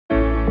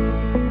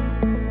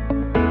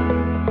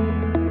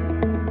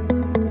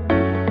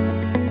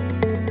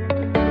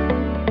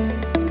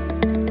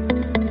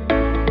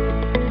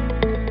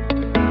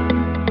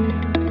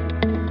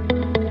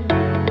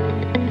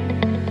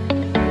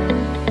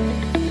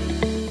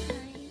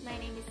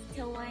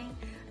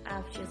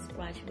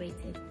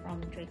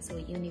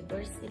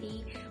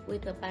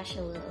did the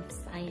Bachelor of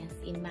Science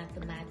in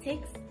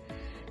Mathematics.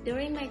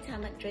 During my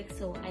time at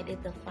Drexel, I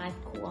did the 5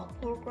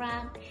 co-op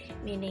program,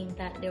 meaning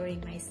that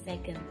during my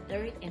second,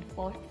 third, and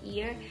fourth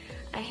year,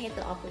 I had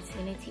the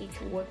opportunity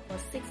to work for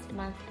 6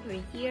 months per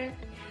year,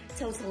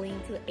 totaling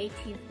to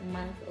 18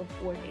 months of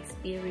work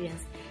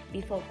experience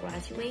before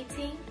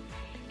graduating.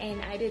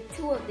 And I did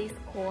 2 of these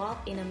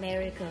co-op in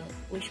America,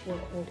 which were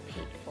all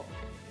paid for.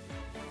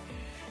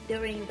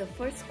 During the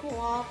first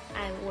co-op,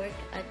 I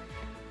worked at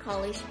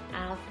College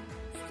Ave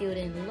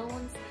Student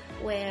Loans,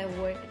 where I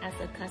worked as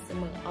a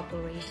customer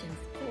operations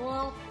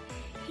co-op.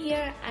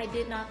 Here, I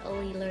did not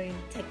only learn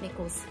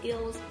technical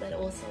skills, but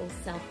also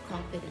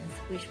self-confidence,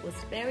 which was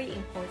very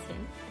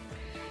important.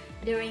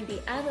 During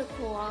the other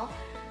co-op,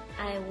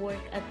 I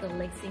worked at the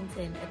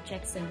Lexington at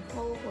Jackson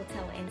Hole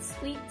Hotel and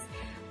Suites,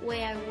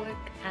 where I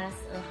worked as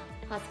a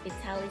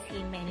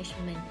hospitality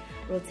management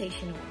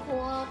rotational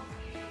co-op.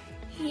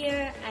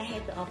 Here, I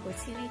had the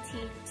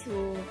opportunity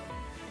to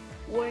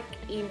work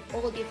in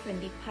all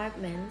different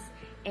departments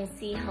and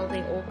see how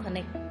they all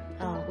connect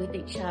with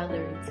each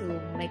other to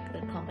make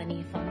the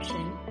company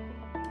function.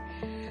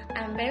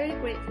 I'm very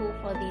grateful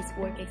for these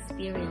work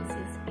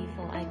experiences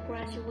before I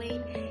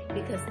graduate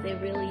because they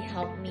really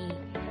helped me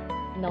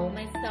know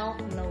myself,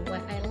 know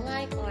what I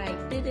like or I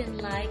didn't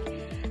like,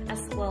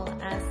 as well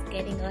as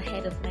getting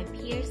ahead of my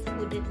peers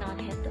who did not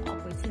have the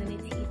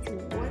opportunity to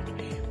work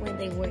when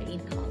they were in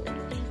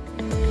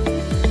college.